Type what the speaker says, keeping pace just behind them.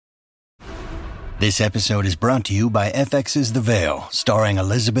This episode is brought to you by FX's The Veil, starring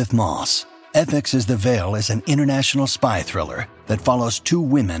Elizabeth Moss. FX's The Veil is an international spy thriller that follows two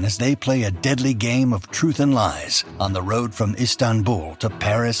women as they play a deadly game of truth and lies on the road from Istanbul to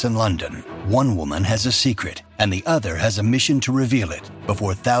Paris and London. One woman has a secret, and the other has a mission to reveal it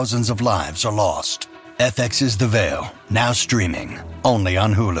before thousands of lives are lost. FX's The Veil, now streaming, only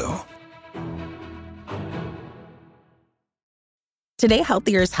on Hulu. Today,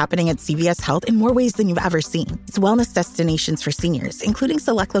 healthier is happening at CVS Health in more ways than you've ever seen. It's wellness destinations for seniors, including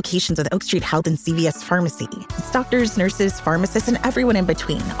select locations with Oak Street Health and CVS Pharmacy. It's doctors, nurses, pharmacists, and everyone in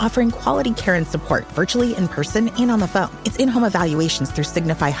between, offering quality care and support virtually, in person, and on the phone. It's in-home evaluations through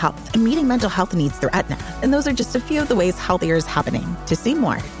Signify Health and meeting mental health needs through Aetna. And those are just a few of the ways healthier is happening. To see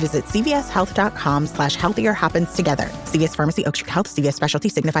more, visit cvshealth.com/healthier happens together. CVS Pharmacy, Oak Street Health, CVS Specialty,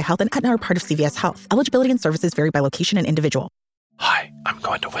 Signify Health, and Aetna are part of CVS Health. Eligibility and services vary by location and individual. Hi, I'm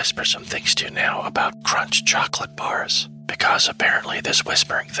going to whisper some things to you now about Crunch chocolate bars, because apparently this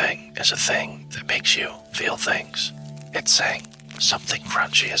whispering thing is a thing that makes you feel things. It's saying something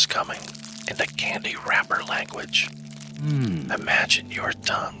crunchy is coming in the candy wrapper language. Imagine your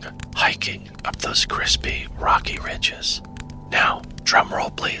tongue hiking up those crispy, rocky ridges. Now, drum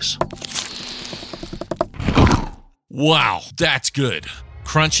roll, please. Wow, that's good.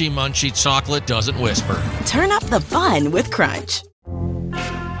 Crunchy, munchy chocolate doesn't whisper. Turn up the fun with Crunch.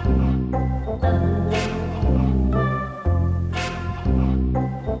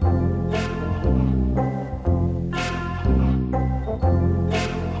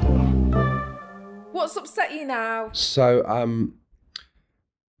 What's upset you now? So,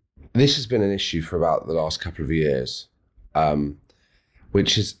 this has been an issue for about the last couple of years,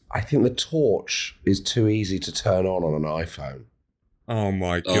 which is, I think the torch is too easy to turn on an iPhone. Oh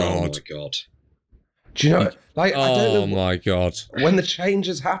my God. Oh my God. Do you know, like, I don't know. Oh my God. When the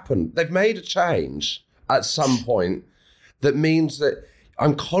changes happen, they've made a change at some point that means that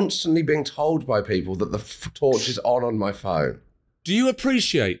I'm constantly being told by people that the torch is on my phone. Do you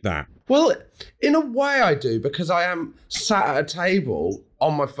appreciate that? Well, in a way I do, because I am sat at a table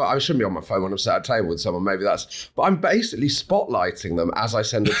on my phone. I shouldn't be on my phone when I'm sat at a table with someone, maybe that's... But I'm basically spotlighting them as I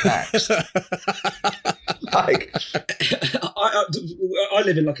send a text. Like... I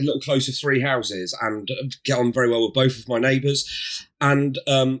live in like a little close of 3 houses and get on very well with both of my neighbours. And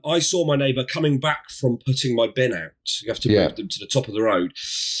I saw my neighbour coming back from putting my bin out. You have to move them to the top of the road.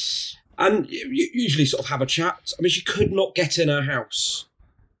 And you usually sort of have a chat. I mean, she could not get in her house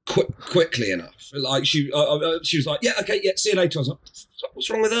quickly enough. Like she was like, yeah, okay, yeah, see you later. I was like, what's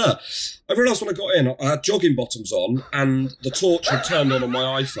wrong with her? I realised when I got in, I had jogging bottoms on and the torch had turned on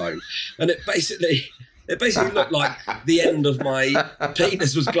my iPhone. And it basically looked like the end of my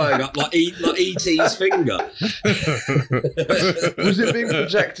penis was glowing up like E.T.'s finger. Was it being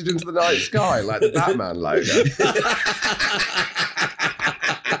projected into the night sky like the Batman logo?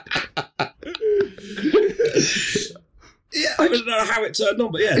 Yeah, I don't know how it turned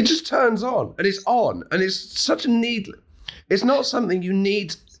on, but yeah. It just turns on, and it's such a need. It's not something you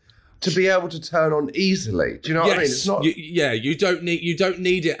need to be able to turn on easily. Do you know what I mean? It's not. You don't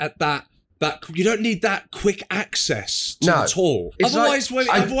need it at that. You don't need that quick access to the tool. Otherwise,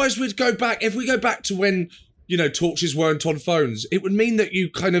 we'd go back. If we go back to when, torches weren't on phones, it would mean that you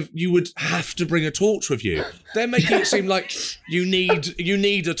would have to bring a torch with you. They're making it seem like you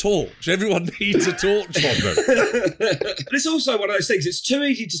need a torch. Everyone needs a torch on them. But it's also one of those things. It's too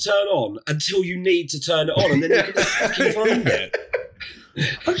easy to turn on until you need to turn it on, and then you can fucking find it.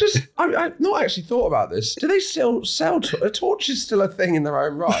 I've not actually thought about this. Do they still sell a torch? Is still a thing in their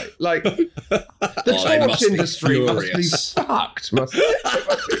own right? Like the torch industry must be fucked. Must be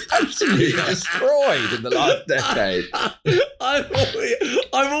absolutely destroyed in the last decade.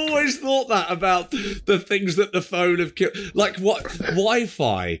 I've always thought that about the things that the phone have killed. Like what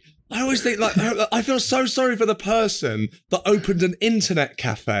Wi-Fi. I always think I feel so sorry for the person that opened an internet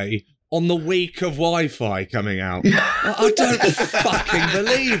cafe on the week of Wi-Fi coming out. I don't fucking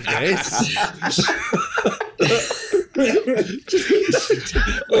believe this.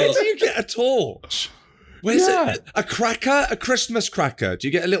 Where do you get a torch? Where's it? A cracker? A Christmas cracker? Do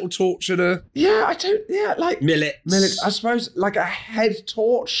you get a little torch and a... Yeah, I don't... Yeah, like... Millets. I suppose, like a head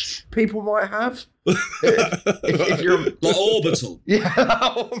torch people might have. if you're... Like orbital. Yeah.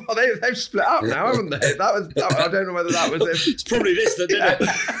 Well, they've split up now, haven't they? I don't know whether that was it. It's probably this that did it.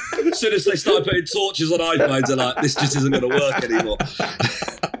 As soon as they started putting torches on iPhones, they're like, this just isn't going to work anymore.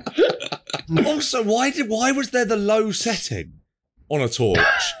 Also, why was there the low setting on a torch?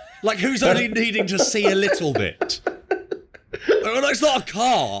 Like, who's only needing to see a little bit? Well, it's not a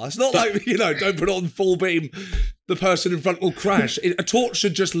car. It's not like, don't put it on full beam. The person in front will crash. A torch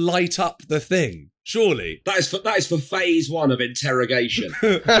should just light up the thing. Surely. That is for phase 1 of interrogation.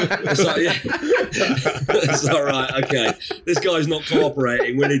 It's like, yeah. It's all right, okay. This guy's not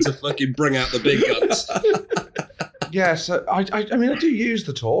cooperating. We need to fucking bring out the big guns. Yeah, so I mean, I do use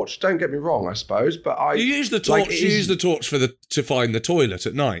the torch. Don't get me wrong, I suppose, but you use the torch. You use the torch to find the toilet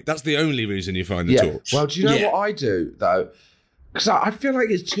at night. That's the only reason you find the torch. Well, do you know what I do though? Because I feel like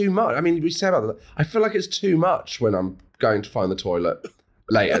it's too much. I mean, we said about that. I feel like it's too much when I'm going to find the toilet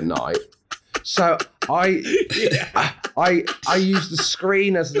late at night. So I use the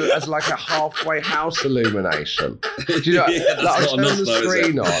screen as like a halfway house illumination. Do you know? I turn the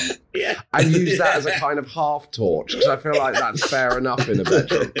screen on and use that as a kind of half torch because I feel like that's fair enough in a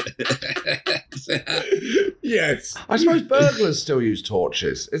bedroom. Yes. I suppose burglars still use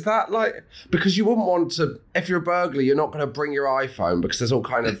torches. Is that like because you wouldn't want to? If you're a burglar, you're not going to bring your iPhone because there's all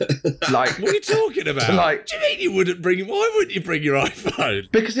kind of like. What are you talking about? Like, do you mean you wouldn't bring? Why wouldn't you bring your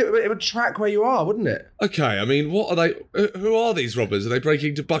iPhone? Because it would track where you are, wouldn't it? Okay, I mean, what are they? Who are these robbers? Are they breaking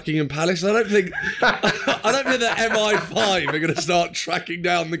into Buckingham Palace? I don't think the MI5 are going to start tracking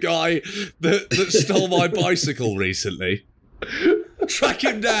down the guy that stole my bicycle recently. Track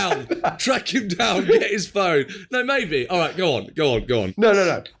him down, get his phone. No, maybe. All right, go on.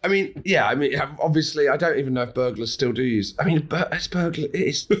 No. I mean, obviously, I don't even know if burglars still do use. I mean, it's burglar. It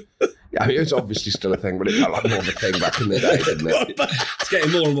is. Yeah, I mean, it's obviously still a thing, but it felt like more of a thing back in the day, didn't it? It's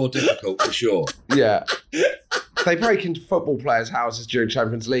getting more and more difficult, for sure. Yeah. They break into football players' houses during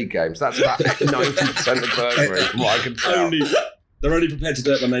Champions League games. That's about 90% of burglary, from what I can tell. They're only prepared to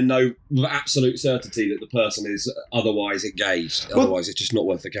do it when they know with absolute certainty that the person is otherwise engaged. Otherwise, it's just not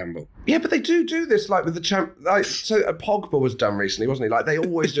worth the gamble. Yeah, but they do this, like with the so Pogba was done recently, wasn't he? Like they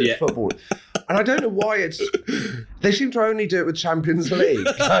always do it in football, and I don't know why they seem to only do it with Champions League.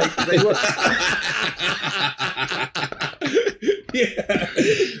 Like they were. Yeah,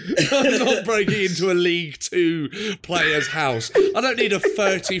 I'm not breaking into a League 2 player's house. I don't need a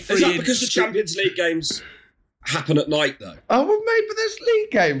 33-inch. Is that because the Champions League games happen at night, though? Oh, well, maybe there's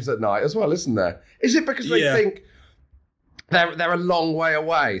league games at night as well, isn't there? Is it because they think they're a long way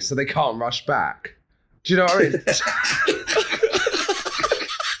away, so they can't rush back? Do you know what I mean?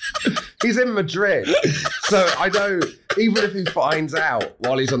 He's in Madrid, so I know even if he finds out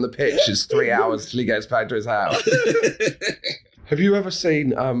while he's on the pitch, it's 3 hours till he gets back to his house. Have you ever seen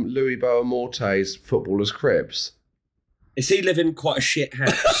Louis Boamorte's Footballer's Cribs? Is he living quite a shit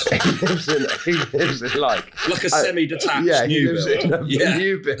house? he lives in like a semi-detached new build. He lives in a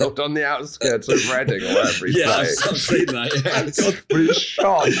new build on the outskirts of Reading or wherever he's I've seen that. Yeah. But it's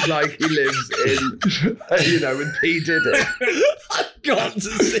shot like he lives in, with P. Diddy. I've got to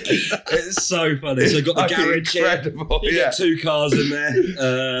see that. It's so funny. So you've got the garage incredible. You get 2 cars in there.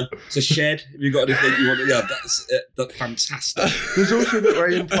 It's a shed. Have you got anything you want? Yeah, that's fantastic. There's also a bit where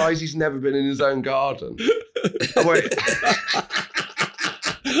he implies he's never been in his own garden. Oh, wait.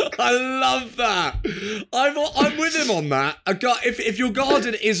 I love that. I'm with him on that. If your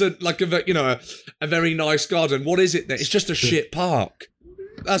garden isn't like a very nice garden, what is it then? It's just a shit park.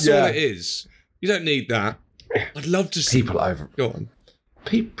 That's all it is. You don't need that. I'd love to see people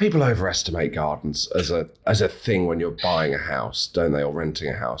overestimate gardens as a thing when you're buying a house, don't they, or renting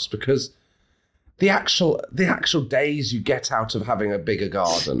a house? Because the actual days you get out of having a bigger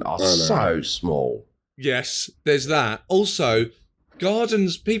garden are so small. Yes, there's that. Also,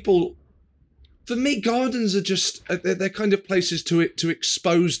 gardens, for me, gardens are just, they're kind of places to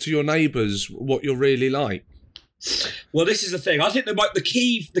expose to your neighbours what you're really like. Well, this is the thing. I think the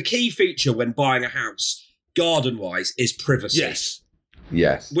key feature when buying a house, garden-wise, is privacy.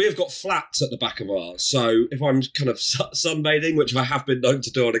 Yes. We've got flats at the back of ours, so if I'm kind of sunbathing, which I have been known to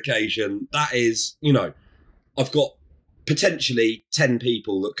do on occasion, that is, I've got potentially 10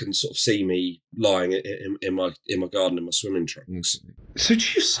 people that can sort of see me lying in my garden in my swimming trunks. So do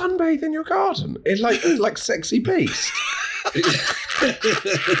you sunbathe in your garden? It's like Sexy Beast.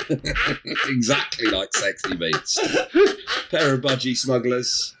 Exactly like Sexy Beast. Pair of budgie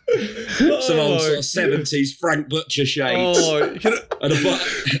smugglers. Some old sort of 70s Frank Butcher shades. And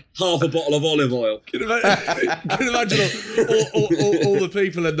half a bottle of olive oil. Can you imagine all the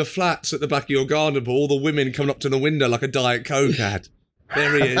people in the flats at the back of your garden, but all the women coming up to the window like a Diet Coke ad?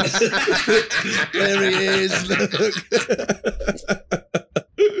 There he is. There he is. Look.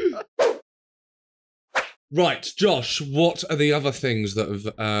 Right, Josh, what are the other things that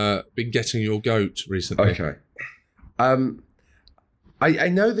have been getting your goat recently? Okay. I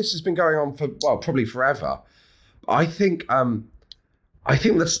know this has been going on for, probably forever. I think the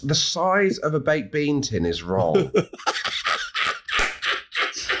size of a baked bean tin is wrong.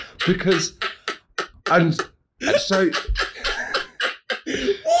 Because, and so...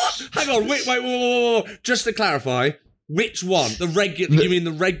 What? Hang on, wait. Just to clarify, which one? The regular? You mean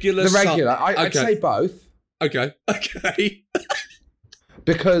the regular? The regular. I'd say both. Okay.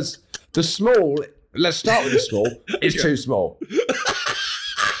 Because the small, let's start with the small, is too small.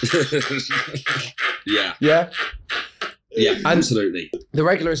 Yeah. Yeah? Yeah, absolutely. The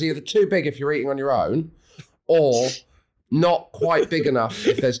regular is either too big if you're eating on your own, or not quite big enough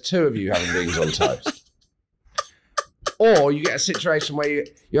if there's two of you having beans on toast. Or you get a situation where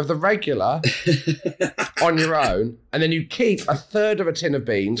you have the regular on your own, and then you keep a third of a tin of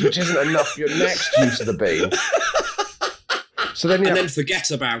beans, which isn't enough for your next use of the beans. So then then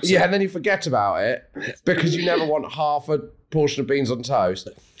forget about it. Yeah, and then you forget about it because you never want half a portion of beans on toast.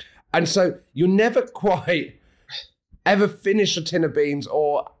 And so you never quite ever finish a tin of beans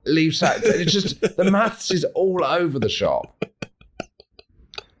or leave sat. It's just, the maths is all over the shop.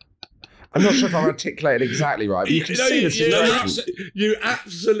 I'm not sure if I articulated exactly right, but you can see the situation. You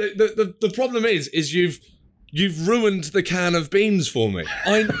absolutely. The problem is you've ruined the can of beans for me.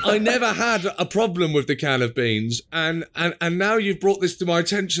 I never had a problem with the can of beans, and now you've brought this to my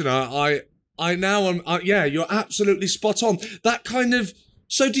attention. I now am. Yeah, you're absolutely spot on. That kind of.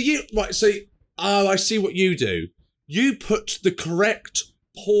 So do you right? So I see what you do. You put the correct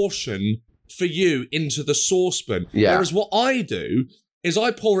portion for you into the saucepan, whereas what I do is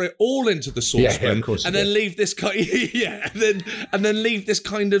I pour it all into the saucepan and then leave this and then leave this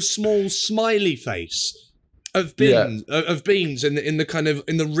kind of small smiley face of beans in the kind of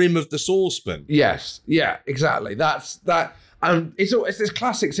in the rim of the saucepan. Yes, yeah, exactly. That's that. It's this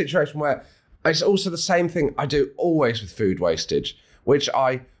classic situation where it's also the same thing I do always with food wastage, which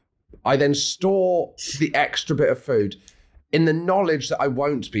I then store the extra bit of food in the knowledge that I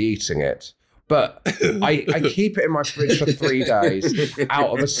won't be eating it. But I keep it in my fridge for 3 days out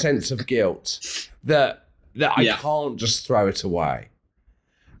of a sense of guilt that I can't just throw it away.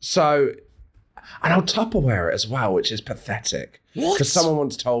 So, and I'll Tupperware it as well, which is pathetic. What? Because someone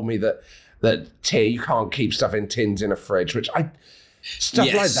once told me that you can't keep stuff in tins in a fridge, which like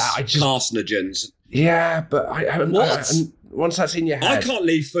that, I just... Carcinogens. Yeah, but once that's in your head... I can't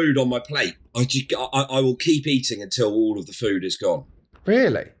leave food on my plate. I will keep eating until all of the food is gone.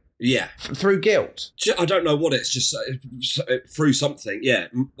 Really? Yeah. Through guilt? I don't know what, it's just through something, yeah.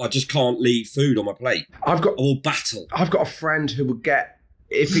 I just can't leave food on my plate. I will battle. I've got a friend who will get,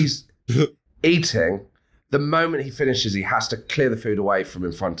 if he's eating, the moment he finishes, he has to clear the food away from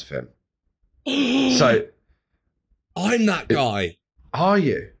in front of him. So... I'm that guy. Are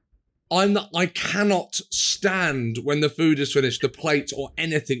you? I cannot stand when the food is finished, the plate or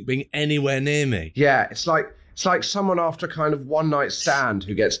anything being anywhere near me. Yeah, it's like someone after a kind of one night stand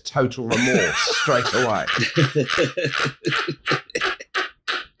who gets total remorse straight away.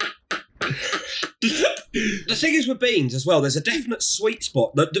 The thing is with beans as well, there's a definite sweet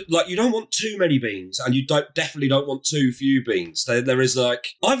spot. Like you don't want too many beans, and you definitely don't want too few beans. There is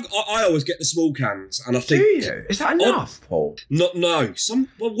like I always get the small cans, and I think, do you? Is that enough, Paul? No.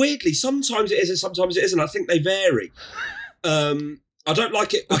 Weirdly, sometimes it is, and sometimes it isn't. I think they vary. I don't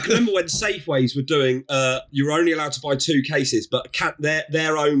like it. I can remember when Safeways were doing, you were only allowed to buy 2 cases, but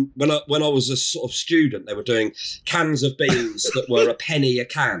their own, when I was a sort of student, they were doing cans of beans that were a penny a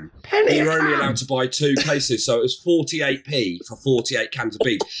can. You were only allowed to buy 2 cases, so it was 48p for 48 cans of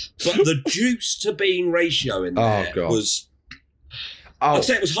beans. But the juice to bean ratio in there was, I'd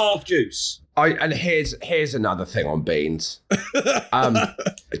say it was half juice. And here's another thing on beans.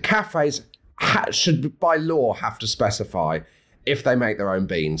 Cafes should, by law, have to specify if they make their own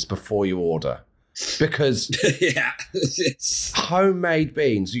beans before you order. Because homemade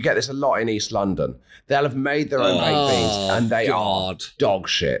beans, you get this a lot in East London. They'll have made their own baked beans and they are dog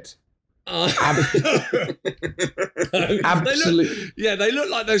shit. Absolutely. They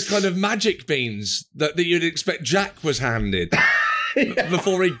look like those kind of magic beans that you'd expect Jack was handed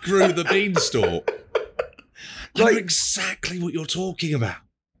before he grew the beanstalk. I know exactly what you're talking about.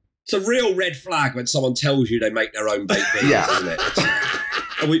 It's a real red flag when someone tells you they make their own baked beans, isn't it?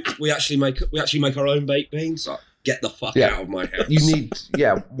 And we actually make our own baked beans. Like, get the fuck out of my house. You need,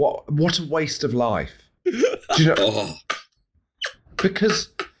 what a waste of life. Do you know? Because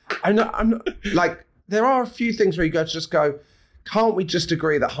I'm not like, there are a few things where you go to just go, can't we just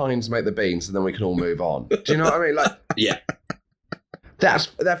agree that Heinz make the beans and then we can all move on? Do you know what I mean? Like,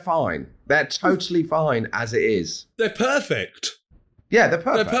 they're fine. They're totally fine as it is. They're perfect. Yeah, they're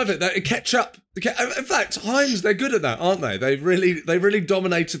perfect. They're perfect. Ketchup. In fact, Heinz, they're good at that, aren't they? They really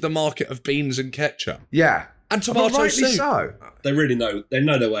dominated the market of beans and ketchup. Yeah, and tomato soup. So. They really know. They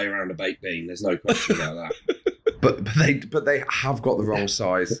know their way around a baked bean. There's no question about that. But they have got the wrong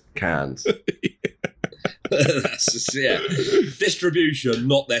size cans. That's just, distribution,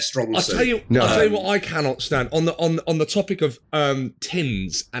 not their strong suit. I'll tell you what I cannot stand on the topic of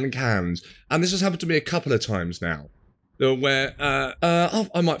tins and cans, and this has happened to me a couple of times now, where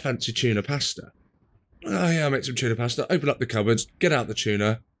I might fancy tuna pasta. Oh yeah, I'll make some tuna pasta. Open up the cupboards, get out the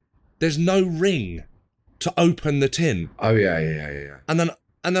tuna. There's no ring to open the tin. Oh yeah.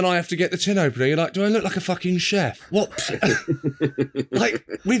 And then I have to get the tin opener. You're like, do I look like a fucking chef? What? Like,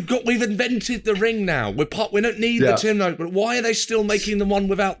 we've invented the ring now. We don't need the tin opener. Why are they still making the one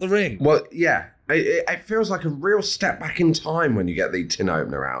without the ring? Well, yeah. It feels like a real step back in time when you get the tin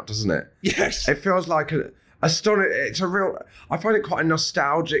opener out, doesn't it? Yes. It feels like it's a real. I find it quite a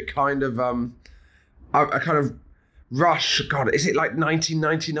nostalgic kind of a kind of rush. God, is it like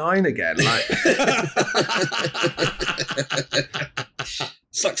 1999 again? Like.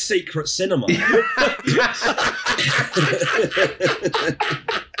 It's like secret cinema.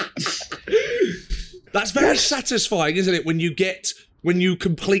 That's very satisfying, isn't it? When you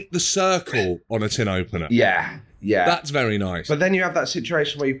complete the circle on a tin opener. Yeah. That's very nice. But then you have that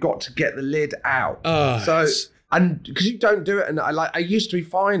situation where you've got to get the lid out. And because you don't do it, and I used to be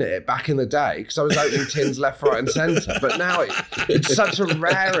fine at it back in the day because I was opening tins left, right, and centre. But now it's such a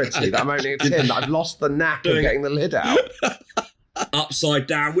rarity that I'm opening a tin that I've lost the knack of getting the lid out. Upside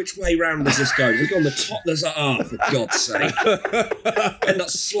down. Which way round does this go? Does it go on the top? There's for God's sake. End up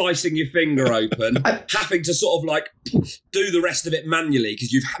slicing your finger open, having to sort of like do the rest of it manually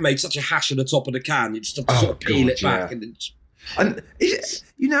because you've made such a hash at the top of the can. You just have to sort of peel it back. And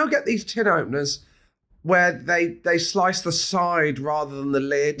you now get these tin openers where they slice the side rather than the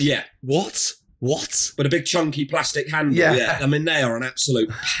lid. Yeah. What? With a big chunky plastic handle. Yeah. I mean, they are an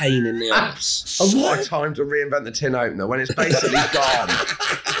absolute pain in the arse. And what a time to reinvent the tin opener when it's basically gone.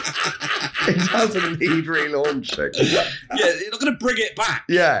 It doesn't need relaunching. Yeah, you're not going to bring it back.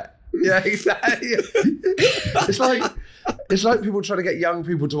 Yeah, exactly. It's like people trying to get young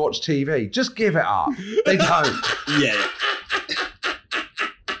people to watch TV. Just give it up. They don't. Yeah.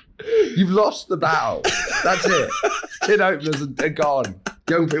 You've lost the battle. That's it. Tin openers are gone.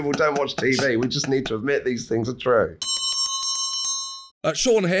 Young people don't watch TV. We just need to admit these things are true.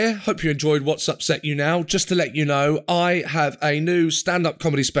 Sean here. Hope you enjoyed What's Upset You Now. Just to let you know, I have a new stand-up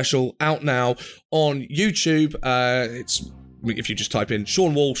comedy special out now on YouTube. If you just type in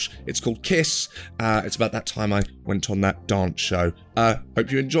Sean Walsh, it's called Kiss. It's about that time I went on that dance show.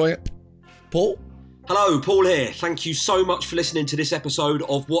 Hope you enjoy it. Paul? Hello, Paul here. Thank you so much for listening to this episode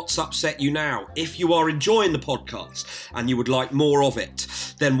of What's Upset You Now. If you are enjoying the podcast and you would like more of it,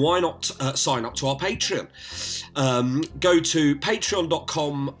 then why not sign up to our Patreon? Go to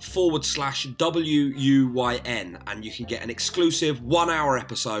patreon.com/WUYN and you can get an exclusive 1-hour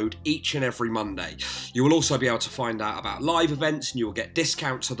episode each and every Monday. You will also be able to find out about live events and you will get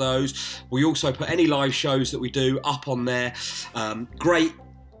discounts of those. We also put any live shows that we do up on there. Great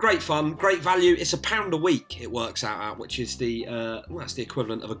fun, great value. It's £1 a week it works out at, which is that's the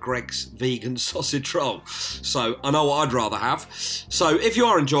equivalent of a Greggs vegan sausage roll. So I know what I'd rather have. So if you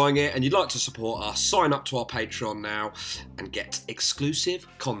are enjoying it and you'd like to support us, sign up to our Patreon now and get exclusive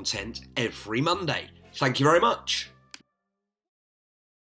content every Monday. Thank you very much.